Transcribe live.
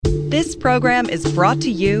This program is brought to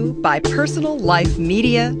you by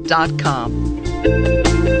PersonalLifeMedia.com.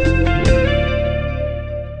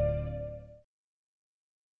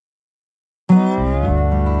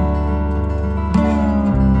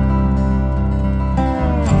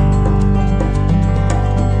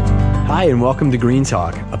 Hi, and welcome to Green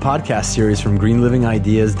Talk, a podcast series from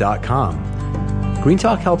greenlivingideas.com. Green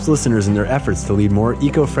Talk helps listeners in their efforts to lead more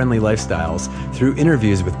eco-friendly lifestyles through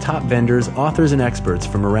interviews with top vendors, authors, and experts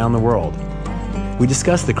from around the world. We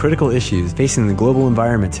discuss the critical issues facing the global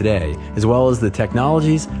environment today, as well as the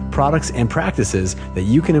technologies, products, and practices that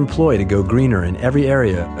you can employ to go greener in every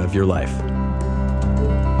area of your life.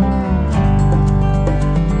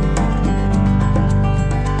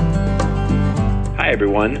 Hi,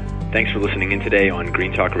 everyone. Thanks for listening in today on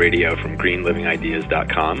Green Talk Radio from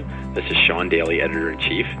greenlivingideas.com. This is Sean Daly,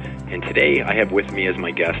 Editor-in-Chief, and today I have with me as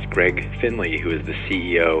my guest Greg Findley, who is the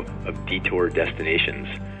CEO of Detour Destinations.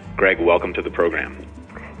 Greg, welcome to the program.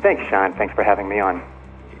 Thanks, Sean. Thanks for having me on.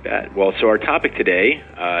 You bet. Well, so our topic today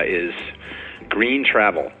is green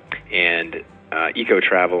travel and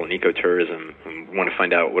eco-travel and ecotourism. We want to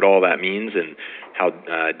find out what all that means and how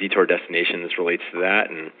Detour Destinations relates to that.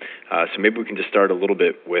 And so maybe we can just start a little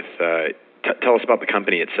bit with, tell us about the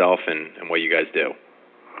company itself and what you guys do.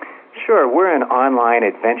 Sure. We're an online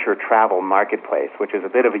adventure travel marketplace, which is a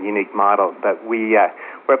bit of a unique model. But we're a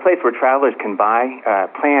place where travelers can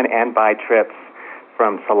plan and buy trips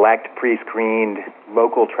from select pre-screened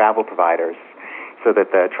local travel providers so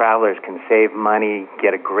that the travelers can save money,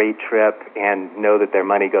 get a great trip, and know that their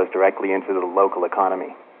money goes directly into the local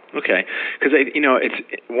economy. Okay, because it's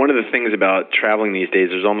one of the things about traveling these days.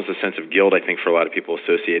 There's almost a sense of guilt, I think, for a lot of people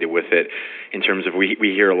associated with it. In terms of we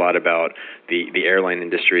hear a lot about the airline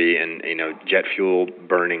industry and jet fuel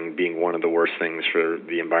burning being one of the worst things for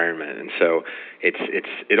the environment, and so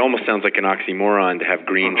it almost sounds like an oxymoron to have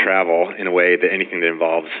green travel in a way that anything that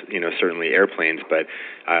involves certainly airplanes, but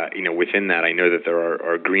within that I know that there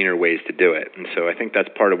are greener ways to do it, and so I think that's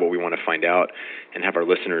part of what we want to find out and have our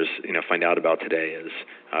listeners find out about today is.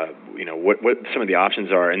 What some of the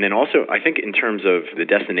options are. And then also, I think in terms of the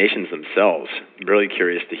destinations themselves, I'm really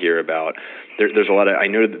curious to hear about, there's a lot of, I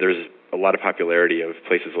know that there's a lot of popularity of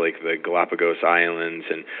places like the Galapagos Islands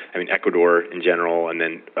and, Ecuador in general, and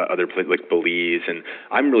then other places like Belize. And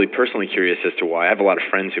I'm really personally curious as to why. I have a lot of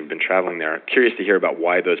friends who've been traveling there. Curious to hear about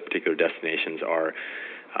why those particular destinations are,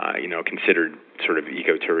 considered sort of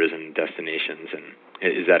ecotourism destinations. And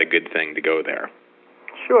is that a good thing to go there?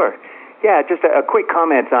 Sure. Yeah, just a quick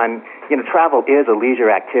comment on, travel is a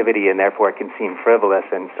leisure activity and therefore it can seem frivolous,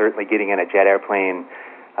 and certainly getting in a jet airplane,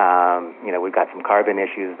 we've got some carbon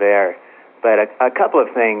issues there. But a couple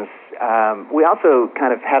of things. We also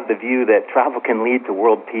kind of have the view that travel can lead to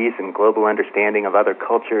world peace and global understanding of other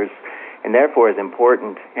cultures, and therefore is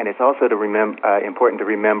important. And it's also important to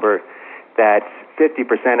remember that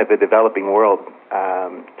 50% of the developing world,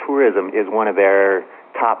 tourism is one of their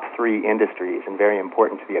top 3 industries and very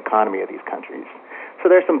important to the economy of these countries. So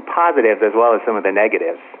there's some positives as well as some of the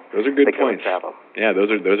negatives. Those are good points. Yeah,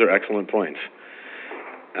 those are excellent points.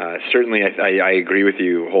 Certainly, I agree with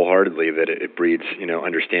you wholeheartedly that it breeds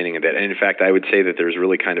understanding of that. And in fact, I would say that there's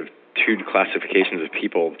really kind of 2 classifications of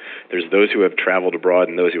people. There's those who have traveled abroad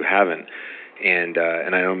and those who haven't. And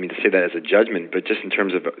I don't mean to say that as a judgment, but just in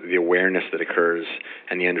terms of the awareness that occurs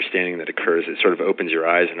and the understanding that occurs, it sort of opens your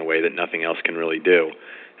eyes in a way that nothing else can really do,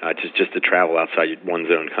 just to travel outside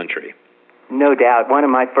one's own country. No doubt. One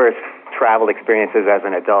of my first travel experiences as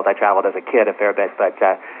an adult, I traveled as a kid a fair bit, but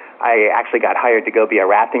I actually got hired to go be a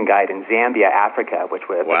rafting guide in Zambia, Africa, which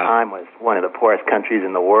at the time was one of the poorest countries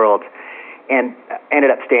in the world. And ended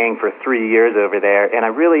up staying for 3 years over there, and I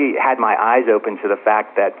really had my eyes open to the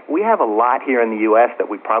fact that we have a lot here in the U.S. that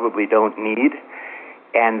we probably don't need,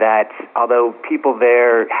 and that although people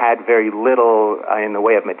there had very little in the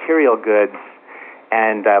way of material goods,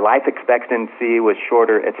 and life expectancy was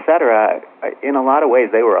shorter, etc., in a lot of ways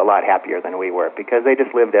they were a lot happier than we were because they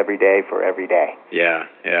just lived every day for every day. Yeah.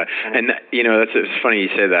 And, it's funny you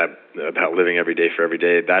say that about living every day for every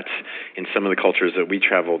day. That's in some of the cultures that we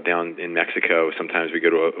travel down in Mexico. Sometimes we go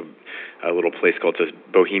to a little place called a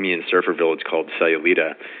Bohemian surfer village called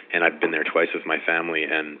Sayulita, and I've been there twice with my family,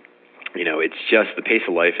 and it's just the pace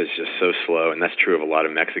of life is just so slow, and that's true of a lot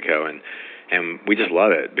of Mexico, and we just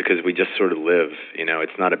love it because we just sort of live.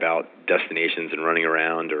 It's not about destinations and running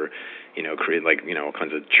around or create all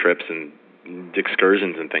kinds of trips and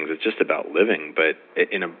excursions and things. It's just about living, but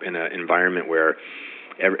in an environment where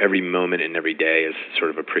every moment and every day is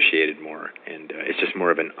sort of appreciated more, and it's just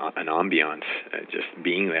more of an ambiance, just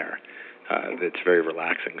being there. It's very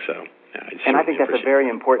relaxing. So And I think that's a very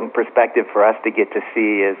important perspective for us to get to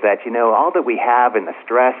see, is that, all that we have and the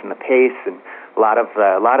stress and the pace, and a lot of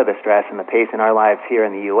the stress and the pace in our lives here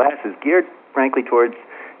in the U.S. is geared, frankly, towards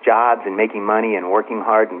jobs and making money and working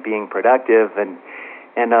hard and being productive. And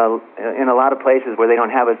in a lot of places where they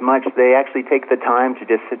don't have as much, they actually take the time to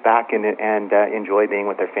just sit back and enjoy being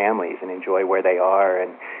with their families and enjoy where they are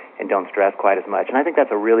and don't stress quite as much. And I think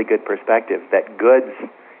that's a really good perspective, that goods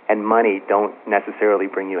and money don't necessarily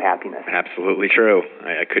bring you happiness. Absolutely true.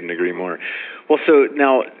 I couldn't agree more. Well, so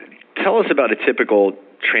now tell us about a typical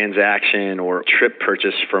transaction or trip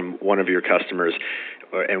purchase from one of your customers,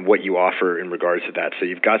 and what you offer in regards to that. So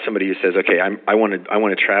you've got somebody who says, "Okay, I want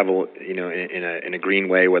to travel, in a green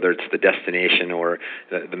way, whether it's the destination or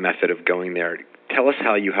the method of going there." Tell us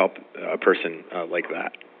how you help a person like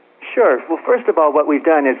that. Sure. Well, first of all, what we've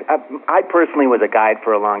done is I personally was a guide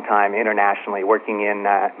for a long time internationally, working in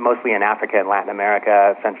mostly in Africa and Latin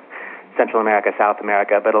America, Central America, South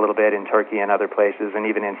America, but a little bit in Turkey and other places, and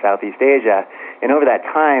even in Southeast Asia. And over that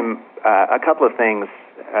time, a couple of things,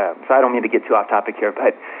 so I don't mean to get too off topic here,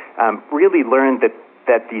 but really learned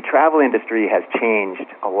that the travel industry has changed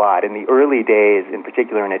a lot. In the early days, in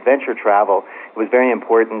particular in adventure travel, it was very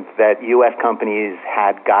important that U.S. companies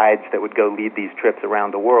had guides that would go lead these trips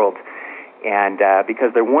around the world. And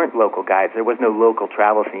because there weren't local guides, there was no local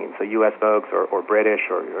travel scene. So U.S. folks or British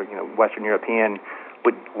or Western European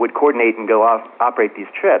would coordinate and go operate these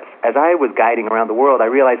trips. As I was guiding around the world, I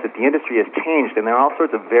realized that the industry has changed, and there are all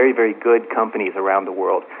sorts of very, very good companies around the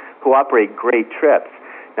world who operate great trips.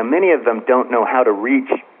 Now, many of them don't know how to reach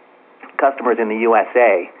customers in the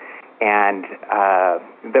USA, and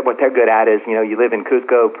that what they're good at is, you live in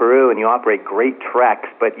Cusco, Peru, and you operate great treks,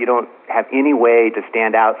 but you don't have any way to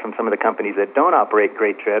stand out from some of the companies that don't operate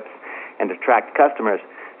great trips and attract customers.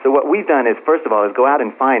 So what we've done is, first of all, is go out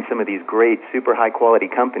and find some of these great, super high-quality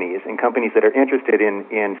companies and companies that are interested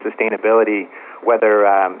in sustainability, whether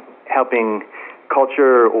helping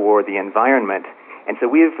culture or the environment. And so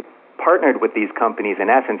we've partnered with these companies, in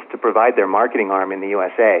essence, to provide their marketing arm in the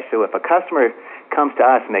USA. So if a customer comes to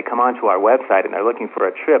us and they come onto our website and they're looking for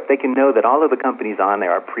a trip, they can know that all of the companies on there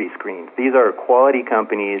are pre-screened. These are quality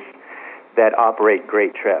companies that operate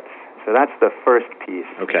great trips. So that's the first piece.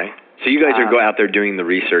 Okay. So you guys are go out there doing the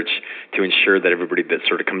research to ensure that everybody that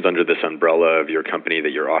sort of comes under this umbrella of your company that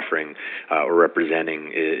you're offering or representing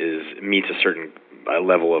meets a certain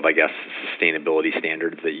level of, I guess, sustainability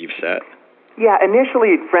standards that you've set? Yeah,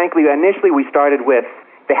 initially we started with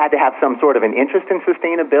they had to have some sort of an interest in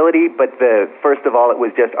sustainability, but first of all, it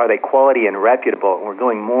was just, are they quality and reputable? And we're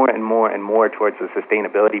going more and more and more towards the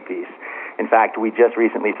sustainability piece. In fact, we just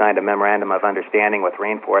recently signed a memorandum of understanding with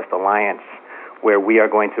Rainforest Alliance, where we are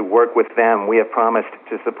going to work with them. We have promised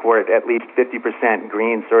to support at least 50%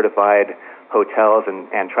 green certified hotels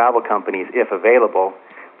and travel companies, if available,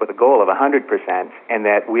 with a goal of 100%, and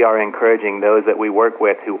that we are encouraging those that we work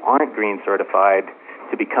with who aren't green certified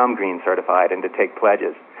to become green certified and to take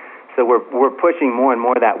pledges. So we're pushing more and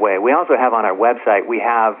more that way. We also have on our website, we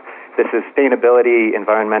have the sustainability,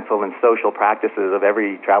 environmental, and social practices of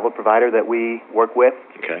every travel provider that we work with.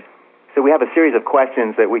 Okay. So we have a series of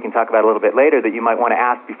questions that we can talk about a little bit later that you might want to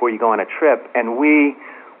ask before you go on a trip. And we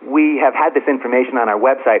have had this information on our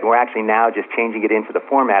website, and we're actually now just changing it into the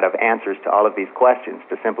format of answers to all of these questions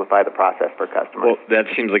to simplify the process for customers. Well, that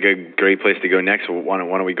seems like a great place to go next. Why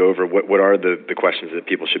don't we go over what are the questions that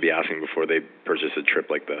people should be asking before they purchase a trip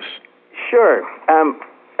like this? Sure.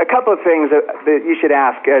 A couple of things that you should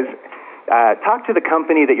ask is talk to the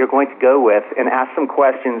company that you're going to go with and ask some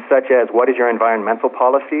questions such as, what is your environmental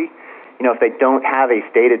policy? If they don't have a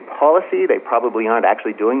stated policy, they probably aren't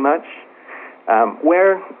actually doing much.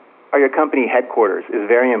 Where are your company headquarters is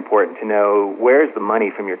very important to know. Where's the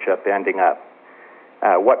money from your trip ending up?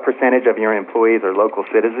 What percentage of your employees are local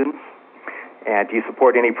citizens? And do you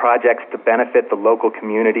support any projects to benefit the local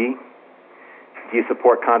community? Do you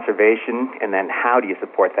support conservation? And then how do you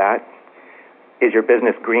support that? Is your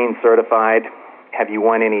business green certified? Have you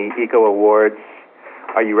won any eco awards?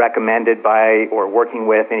 Are you recommended by or working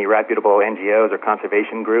with any reputable NGOs or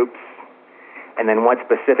conservation groups? And then what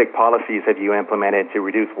specific policies have you implemented to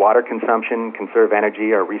reduce water consumption, conserve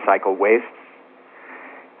energy, or recycle wastes?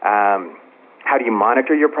 How do you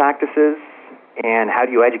monitor your practices? And how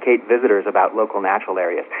do you educate visitors about local natural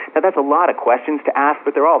areas? Now, that's a lot of questions to ask,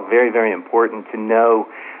 but they're all very, very important to know,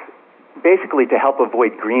 basically to help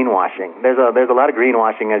avoid greenwashing. There's a lot of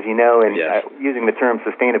greenwashing, as you know, and using the term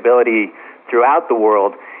sustainability throughout the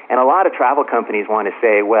world. And a lot of travel companies want to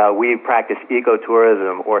say, well, we practice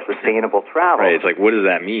ecotourism or sustainable travel. Right. It's like, what does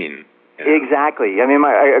that mean? Exactly. I mean,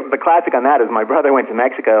 the classic on that is my brother went to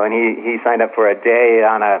Mexico, and he signed up for a day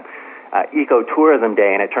on a Ecotourism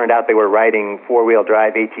Day, and it turned out they were riding four-wheel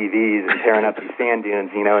drive ATVs and tearing up these sand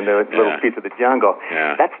dunes, in the little piece of the jungle.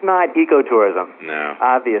 Yeah. That's not ecotourism,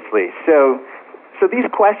 obviously. So these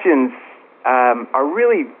questions are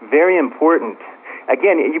really very important.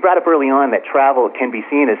 Again, you brought up early on that travel can be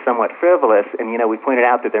seen as somewhat frivolous, and we pointed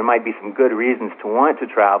out that there might be some good reasons to want to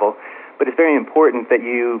travel, but it's very important that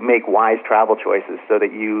you make wise travel choices so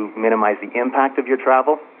that you minimize the impact of your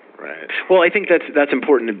travel. Right. Well, I think that's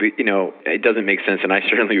important to be, it doesn't make sense, and I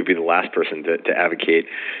certainly would be the last person to advocate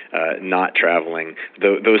not traveling,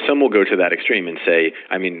 though some will go to that extreme and say,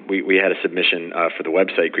 we had a submission for the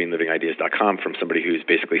website, greenlivingideas.com, from somebody who's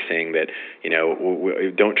basically saying that,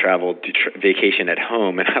 don't travel, vacation at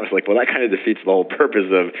home, and I was like, well, that kind of defeats the whole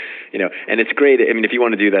purpose of, and it's great, if you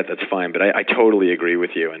want to do that, that's fine, but I totally agree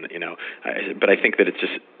with you, and, but I think that it's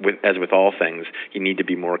just, as with all things, you need to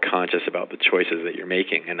be more conscious about the choices that you're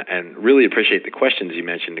making, and really appreciate the questions you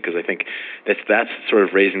mentioned, because I think that's sort of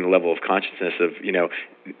raising the level of consciousness of,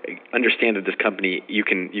 understand that this company, you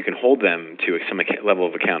can hold them to some level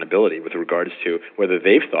of accountability with regards to whether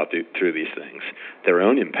they've thought through these things, their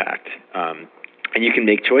own impact. And you can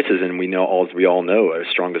make choices, and we all know our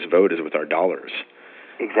strongest vote is with our dollars.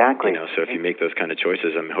 Exactly. So if you make those kind of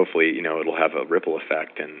choices, hopefully, it'll have a ripple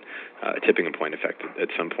effect and a tipping point effect at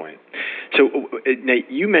some point. So now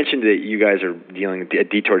you mentioned that you guys are dealing at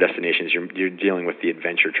Detour Destinations. You're dealing with the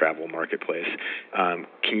adventure travel marketplace.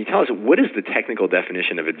 Can you tell us, what is the technical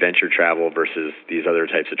definition of adventure travel versus these other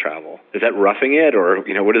types of travel? Is that roughing it, or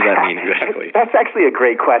what does that mean exactly? That's actually a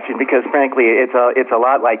great question, because frankly, it's a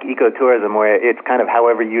lot like ecotourism, where it's kind of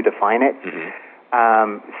however you define it. Mm-hmm.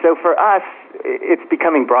 So for us, it's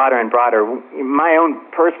becoming broader and broader. My own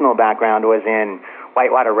personal background was in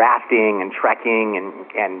whitewater rafting and trekking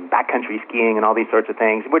and backcountry skiing and all these sorts of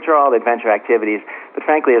things, which are all adventure activities. But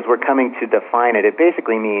frankly, as we're coming to define it, it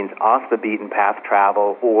basically means off the beaten path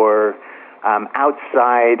travel, or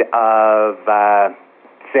outside of,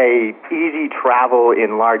 say, easy travel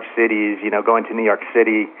in large cities. Going to New York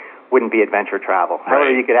City wouldn't be adventure travel. Right.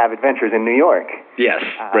 However, you could have adventures in New York. Yes,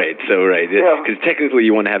 right. So, right. Because technically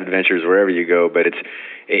you want to have adventures wherever you go, but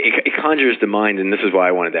it conjures to mind, and this is why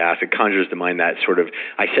I wanted to ask, it conjures to mind that sort of,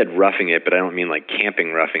 I said roughing it, but I don't mean like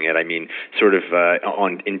camping roughing it. I mean sort of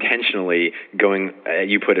on intentionally going,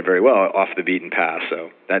 you put it very well, off the beaten path. So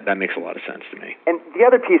that makes a lot of sense to me. And the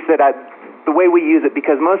other piece that the way we use it,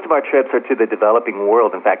 because most of our trips are to the developing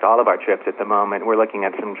world. In fact, all of our trips at the moment, we're looking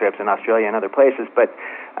at some trips in Australia and other places, but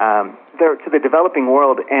they're to the developing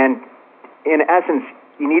world. And in essence,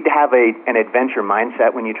 you need to have an adventure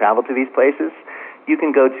mindset when you travel to these places. You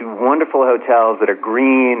can go to wonderful hotels that are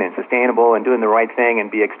green and sustainable and doing the right thing and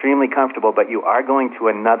be extremely comfortable, but you are going to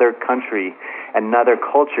another country, another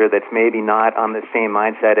culture that's maybe not on the same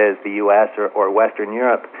mindset as the U.S. or Western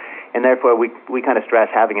Europe. And therefore, we kind of stress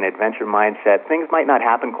having an adventure mindset. Things might not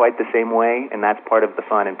happen quite the same way, and that's part of the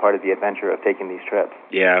fun and part of the adventure of taking these trips.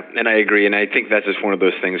 Yeah, and I agree. And I think that's just one of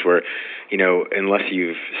those things where, unless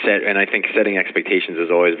you've set, and I think setting expectations is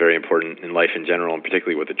always very important in life in general, and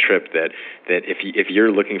particularly with a trip, that if you're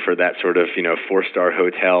looking for that sort of, 4-star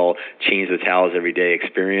hotel, change the towels every day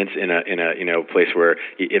experience in a place where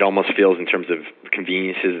it almost feels in terms of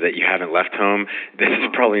conveniences that you haven't left home, this is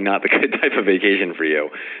probably not the good type of vacation for you.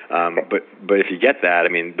 But if you get that,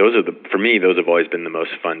 for me, those have always been the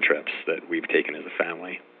most fun trips that we've taken as a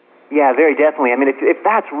family. Yeah, very definitely. If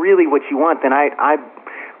that's really what you want, then I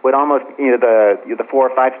would almost, the 4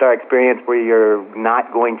 or 5-star experience where you're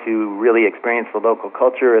not going to really experience the local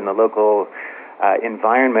culture and the local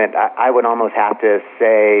environment, I would almost have to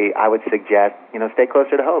say, I would suggest, stay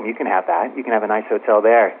closer to home. You can have that. You can have a nice hotel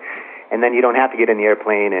there. And then you don't have to get in the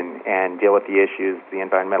airplane and deal with the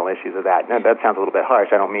environmental issues of that. Now, that sounds a little bit harsh.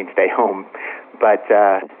 I don't mean stay home, but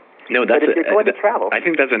no, if you're going to travel. I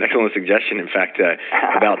think that's an excellent suggestion. In fact,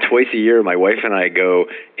 about twice a year, my wife and I go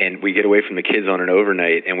and we get away from the kids on an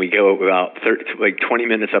overnight, and we go about 20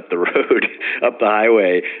 minutes up the road, up the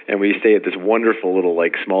highway, and we stay at this wonderful little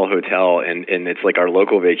small hotel, and it's like our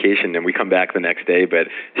local vacation, and we come back the next day. But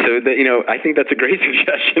so that I think that's a great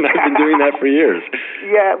suggestion. I've been doing that for years.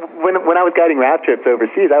 Yeah, when I was guiding raft trips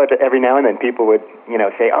overseas, every now and then people would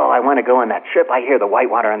say, "Oh, I want to go on that trip. I hear the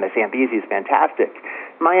whitewater on the Zambezi is fantastic."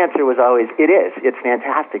 My answer was always, it's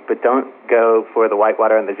fantastic, but don't go for the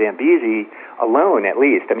whitewater and the Zambezi alone, at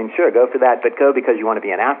least. Sure, go for that, but go because you want to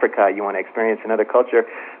be in Africa, you want to experience another culture.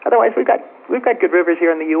 Otherwise, we've got good rivers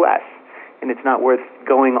here in the U.S. and it's not worth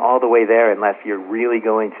going all the way there unless you're really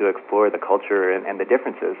going to explore the culture and the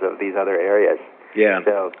differences of these other areas. Yeah.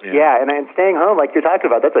 So, and staying home, like you're talking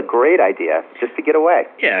about, that's a great idea, just to get away.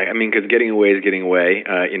 Yeah, I mean, because getting away is getting away,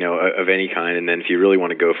 of any kind. And then if you really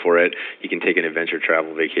want to go for it, you can take an adventure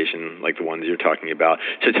travel vacation like the ones you're talking about.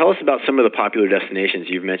 So tell us about some of the popular destinations.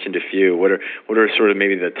 You've mentioned a few. What are sort of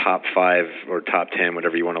maybe the top 5 or top 10,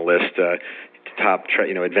 whatever you want to list, top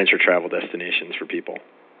adventure travel destinations for people?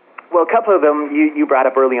 Well, a couple of them you brought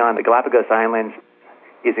up early on. The Galapagos Islands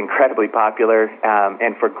is incredibly popular,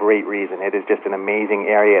 and for great reason. It is just an amazing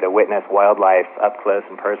area to witness wildlife up close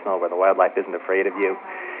and personal, where the wildlife isn't afraid of you.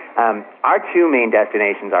 Our 2 main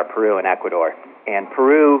destinations are Peru and Ecuador. And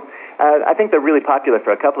Peru, I think they're really popular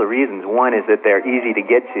for a couple of reasons. One is that they're easy to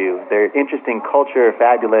get to. They're interesting culture,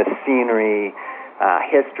 fabulous scenery,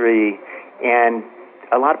 history, and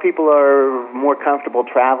a lot of people are more comfortable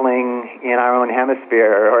traveling in our own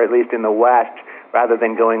hemisphere, or at least in the West, rather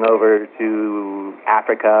than going over to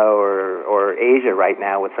Africa or Asia right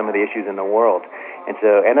now with some of the issues in the world. And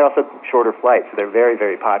they're also shorter flights, so they're very,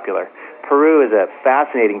 very popular. Peru is a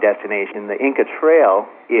fascinating destination. The Inca Trail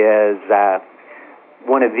is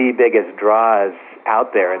one of the biggest draws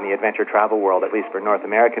out there in the adventure travel world, at least for North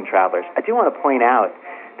American travelers. I do want to point out,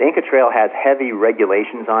 the Inca Trail has heavy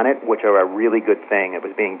regulations on it, which are a really good thing. It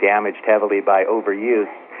was being damaged heavily by overuse.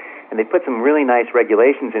 And they put some really nice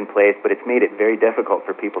regulations in place, but it's made it very difficult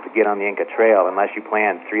for people to get on the Inca Trail unless you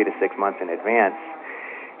plan 3 to 6 months in advance.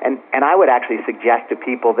 And I would actually suggest to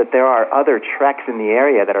people that there are other treks in the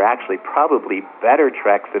area that are actually probably better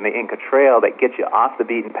treks than the Inca Trail that get you off the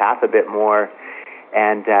beaten path a bit more,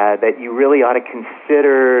 and that you really ought to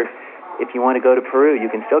consider. If you want to go to Peru, you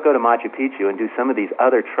can still go to Machu Picchu and do some of these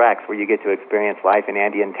other treks where you get to experience life in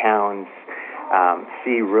Andean towns,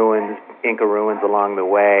 see ruins, Inca ruins along the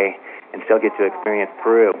way, and still get to experience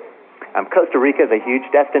Peru. Costa Rica is a huge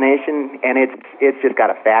destination, and it's just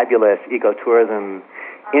got a fabulous ecotourism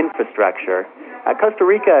infrastructure. Costa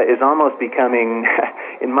Rica is almost becoming,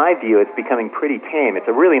 in my view, it's becoming pretty tame. It's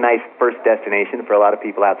a really nice first destination for a lot of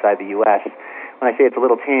people outside the U.S. When I say it's a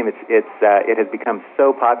little tame, it has become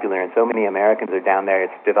so popular, and so many Americans are down there.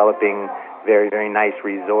 It's developing very, very nice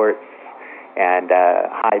resorts and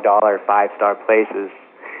high-dollar, 5-star places,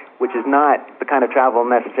 which is not the kind of travel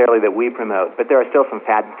necessarily that we promote. But there are still some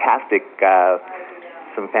fantastic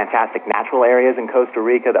natural areas in Costa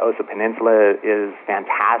Rica. The Osa Peninsula is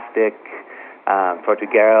fantastic.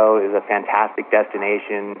 Tortuguero is a fantastic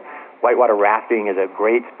destination. Whitewater rafting is a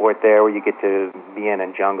great sport there, where you get to be in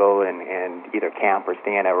a jungle and either camp or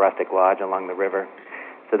stay in a rustic lodge along the river.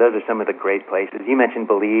 So those are some of the great places. You mentioned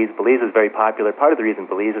Belize. Belize is very popular. Part of the reason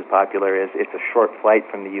Belize is popular is it's a short flight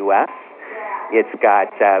from the U.S. It's got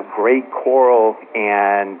great coral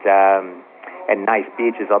and nice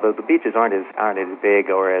beaches, although the beaches aren't as big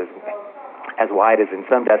or as wide as in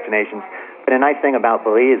some destinations. But a nice thing about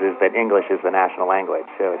Belize is that English is the national language,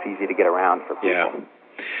 so it's easy to get around for people. Yeah.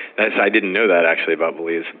 I didn't know that, actually, about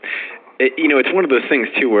Belize. It's one of those things,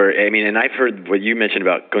 too, where, I mean, and I've heard what you mentioned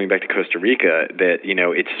about going back to Costa Rica, that,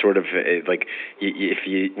 it's sort of like if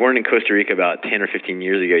you weren't in Costa Rica about 10 or 15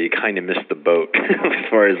 years ago, you kind of missed the boat as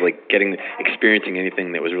far as, like, experiencing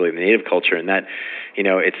anything that was really the native culture. And that,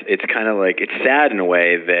 it's kind of like, it's sad in a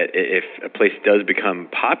way that if a place does become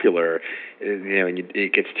popular, and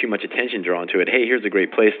it gets too much attention drawn to it, hey, here's a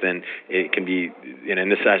great place, then it can be,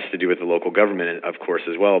 and this has to do with the local government, of course,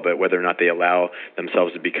 as well, but whether or not they allow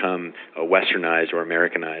themselves to become westernized or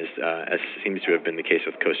Americanized, as seems to have been the case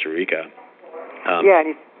with Costa Rica.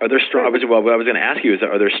 Are there strong? What I was going to ask you is,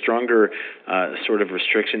 are there stronger sort of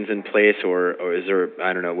restrictions in place, or is there?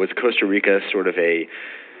 I don't know. Was Costa Rica sort of an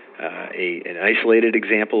isolated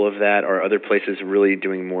example of that? Are other places really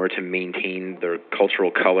doing more to maintain their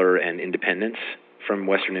cultural color and independence from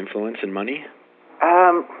Western influence and money?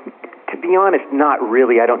 To be honest, not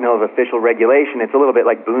really. I don't know of official regulation. It's a little bit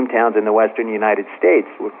like boomtowns in the western United States,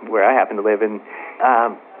 where I happen to live. And,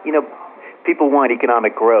 people want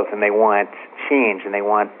economic growth, and they want change, and they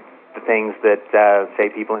want the things that, say,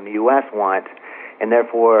 people in the U.S. want. And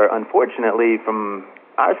therefore, unfortunately, from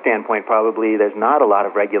our standpoint, probably there's not a lot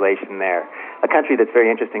of regulation there. A country that's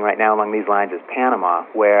very interesting right now along these lines is Panama,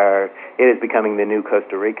 where it is becoming the new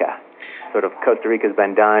Costa Rica. Sort of Costa Rica's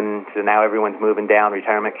been done, so now everyone's moving down,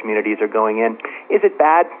 retirement communities are going in. Is it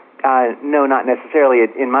bad? No, not necessarily.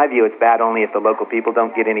 In my view, it's bad only if the local people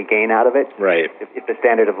don't get any gain out of it. Right. If the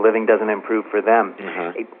standard of living doesn't improve for them.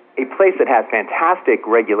 Uh-huh. A place that has fantastic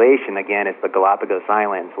regulation, again, is the Galapagos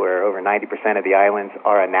Islands, where over 90% of the islands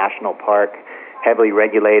are a national park. heavily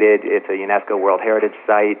regulated. It's a UNESCO World Heritage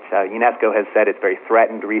Site. UNESCO has said it's very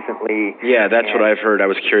threatened recently. Yeah, that's what I've heard. I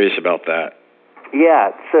was curious about that.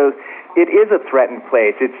 Yeah, so it is a threatened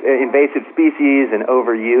place. It's invasive species and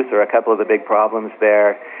overuse are a couple of the big problems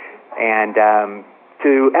there. And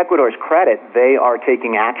to Ecuador's credit, they are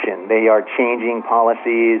taking action. They are changing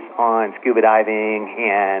policies on scuba diving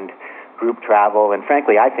and group travel. And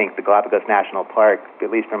frankly, I think the Galapagos National Park,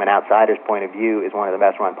 at least from an outsider's point of view, is one of the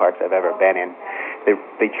best run parks I've ever been in.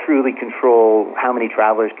 They truly control how many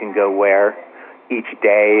travelers can go where each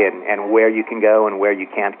day and where you can go and where you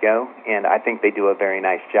can't go. And I think they do a very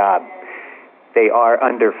nice job. They are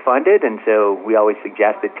underfunded, and so we always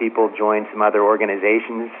suggest that people join some other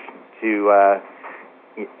organizations to,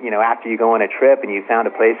 after you go on a trip and you found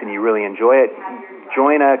a place and you really enjoy it,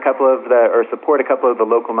 join a couple of or support a couple of the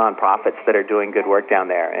local nonprofits that are doing good work down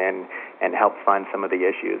there and help fund some of the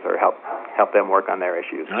issues or help them work on their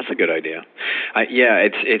issues. That's a good idea.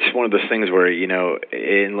 It's one of those things where,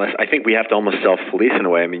 unless I think we have to almost self-police in a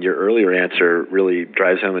way. I mean, your earlier answer really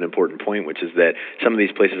drives home an important point, which is that some of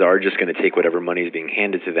these places are just going to take whatever money is being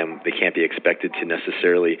handed to them. They can't be expected to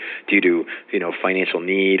necessarily, due to, financial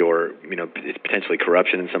need or, it's potentially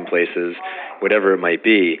corruption in some places, whatever it might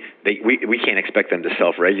be, we can't expect them to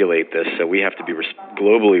self-regulate this. So we have to be,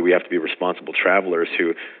 globally, we have to be responsible travelers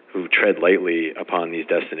who tread lightly upon these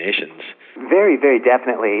destinations. Very, very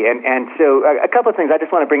definitely. And so a couple of things I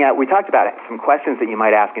just want to bring out. We talked about some questions that you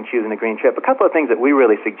might ask in choosing a green trip. A couple of things that we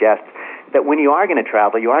really suggest that when you are going to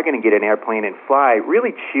travel, you are going to get an airplane and fly,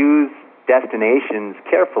 really choose destinations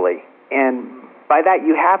carefully. And by that,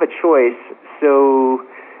 you have a choice. So,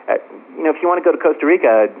 if you want to go to Costa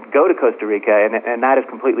Rica, go to Costa Rica, and that is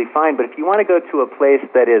completely fine. But if you want to go to a place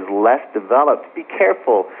that is less developed, be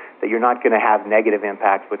careful that you're not going to have negative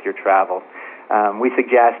impacts with your travel. We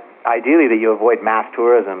suggest, ideally, that you avoid mass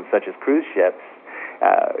tourism, such as cruise ships.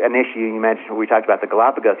 An issue you mentioned, we talked about the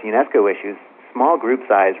Galapagos UNESCO issues. Small group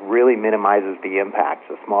size really minimizes the impacts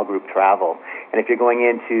of small group travel. And if you're going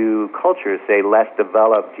into cultures, say, less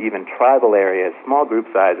developed, even tribal areas, small group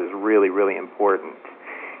size is really, really important.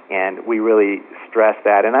 And we really stress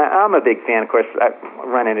that. And I'm a big fan, of course. I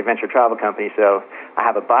run an adventure travel company, so I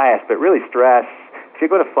have a bias, but really stress, if you're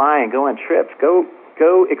going to fly and go on trips, go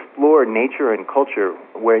explore nature and culture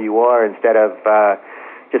where you are instead of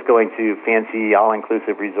just going to fancy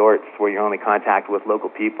all-inclusive resorts where your only contact with local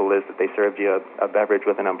people is that they served you a beverage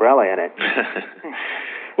with an umbrella in it.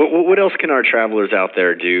 What else can our travelers out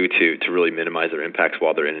there do to really minimize their impacts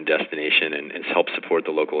while they're in a destination and help support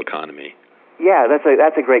the local economy? Yeah,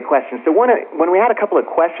 that's a great question. So when we had a couple of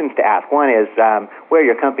questions to ask, one is where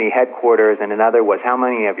your company headquarters, and another was how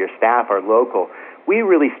many of your staff are local. We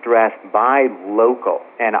really stress buy local,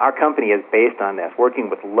 and our company is based on this,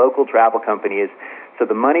 working with local travel companies, so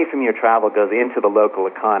the money from your travel goes into the local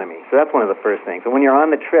economy. So that's one of the first things. And when you're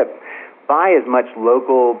on the trip, buy as much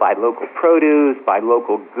local, buy local produce, buy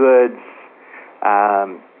local goods,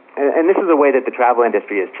 and this is a way that the travel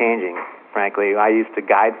industry is changing. Frankly, I used to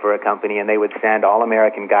guide for a company, and they would send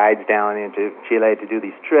all-American guides down into Chile to do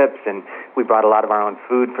these trips, and we brought a lot of our own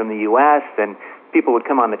food from the U.S., and people would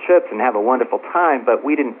come on the trips and have a wonderful time, but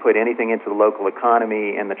we didn't put anything into the local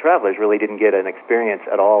economy, and the travelers really didn't get an experience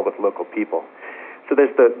at all with local people. So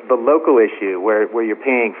there's the local issue where you're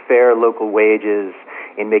paying fair local wages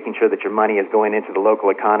and making sure that your money is going into the local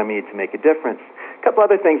economy to make a difference. A couple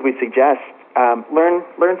other things we suggest. Learn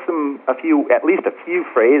at least a few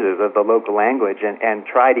phrases of the local language and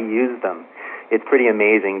try to use them. It's pretty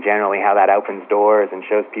amazing generally how that opens doors and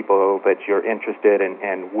shows people that you're interested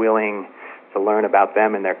and willing to learn about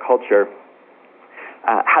them and their culture.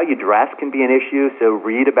 How you dress can be an issue, so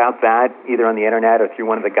read about that either on the internet or through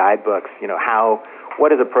one of the guidebooks.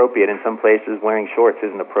 What is appropriate. In some places, wearing shorts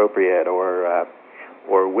isn't appropriate, or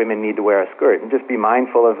women need to wear a skirt, and just be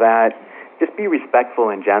mindful of that. Just be respectful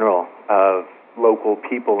in general of local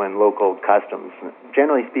people and local customs.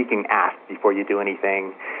 Generally speaking, ask before you do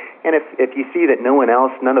anything. And if you see that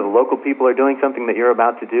none of the local people are doing something that you're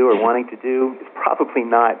about to do or wanting to do, it's probably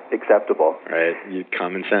not acceptable. Right,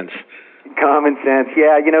 common sense. Common sense,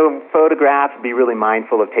 yeah. Photographs, be really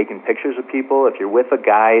mindful of taking pictures of people. If you're with a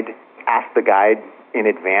guide, ask the guide in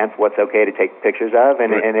advance what's okay to take pictures of,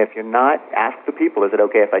 and if you're not, ask the people, is it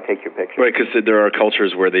okay if I take your picture? Right, because there are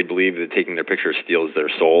cultures where they believe that taking their picture steals their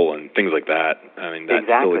soul and things like that. I mean, that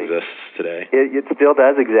still exists today. It still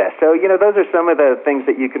does exist. So, those are some of the things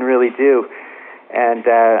that you can really do, and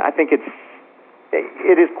I think it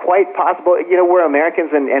is quite possible. We're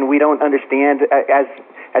Americans, and we don't understand, as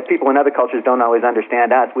people in other cultures don't always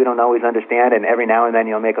understand us, we don't always understand, and every now and then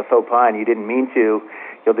you'll make a faux pas and you didn't mean to.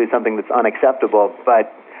 You'll do something that's unacceptable,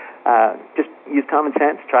 but just use common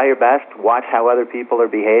sense, try your best, watch how other people are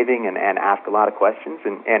behaving, and ask a lot of questions,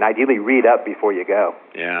 and ideally read up before you go.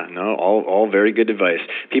 Yeah, no, all very good advice.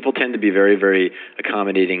 People tend to be very, very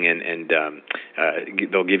accommodating, and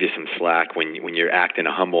they'll give you some slack when you act in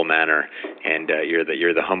a humble manner, and you're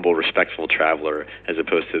the humble, respectful traveler, as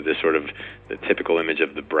opposed to the sort of the typical image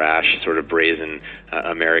of the brash, sort of brazen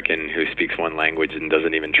American who speaks one language and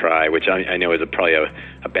doesn't even try, which I know is probably a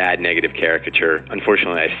bad negative caricature.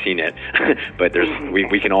 Unfortunately, I've seen it, but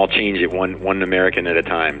we can all change it one American at a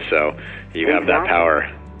time. So you have that power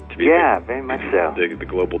to be very much so. The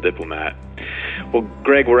global diplomat. Well,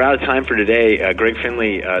 Greg, we're out of time for today. Greg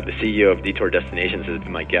Findley, the CEO of Detour Destinations, has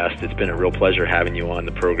been my guest. It's been a real pleasure having you on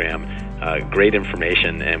the program. Great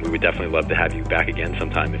information, and we would definitely love to have you back again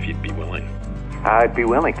sometime if you'd be willing. I'd be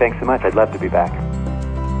willing. Thanks so much. I'd love to be back.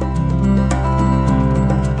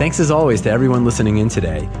 Thanks as always to everyone listening in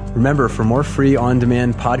today. Remember, for more free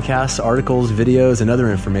on-demand podcasts, articles, videos, and other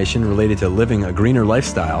information related to living a greener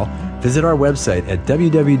lifestyle, visit our website at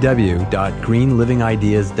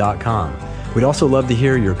www.greenlivingideas.com. We'd also love to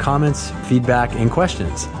hear your comments, feedback, and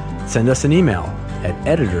questions. Send us an email at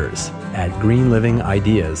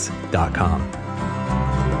editors@greenlivingideas.com.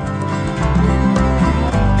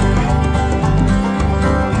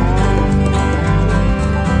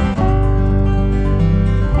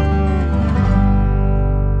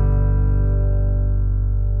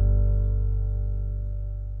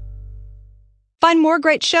 Find more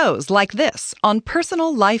great shows like this on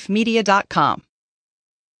personallifemedia.com.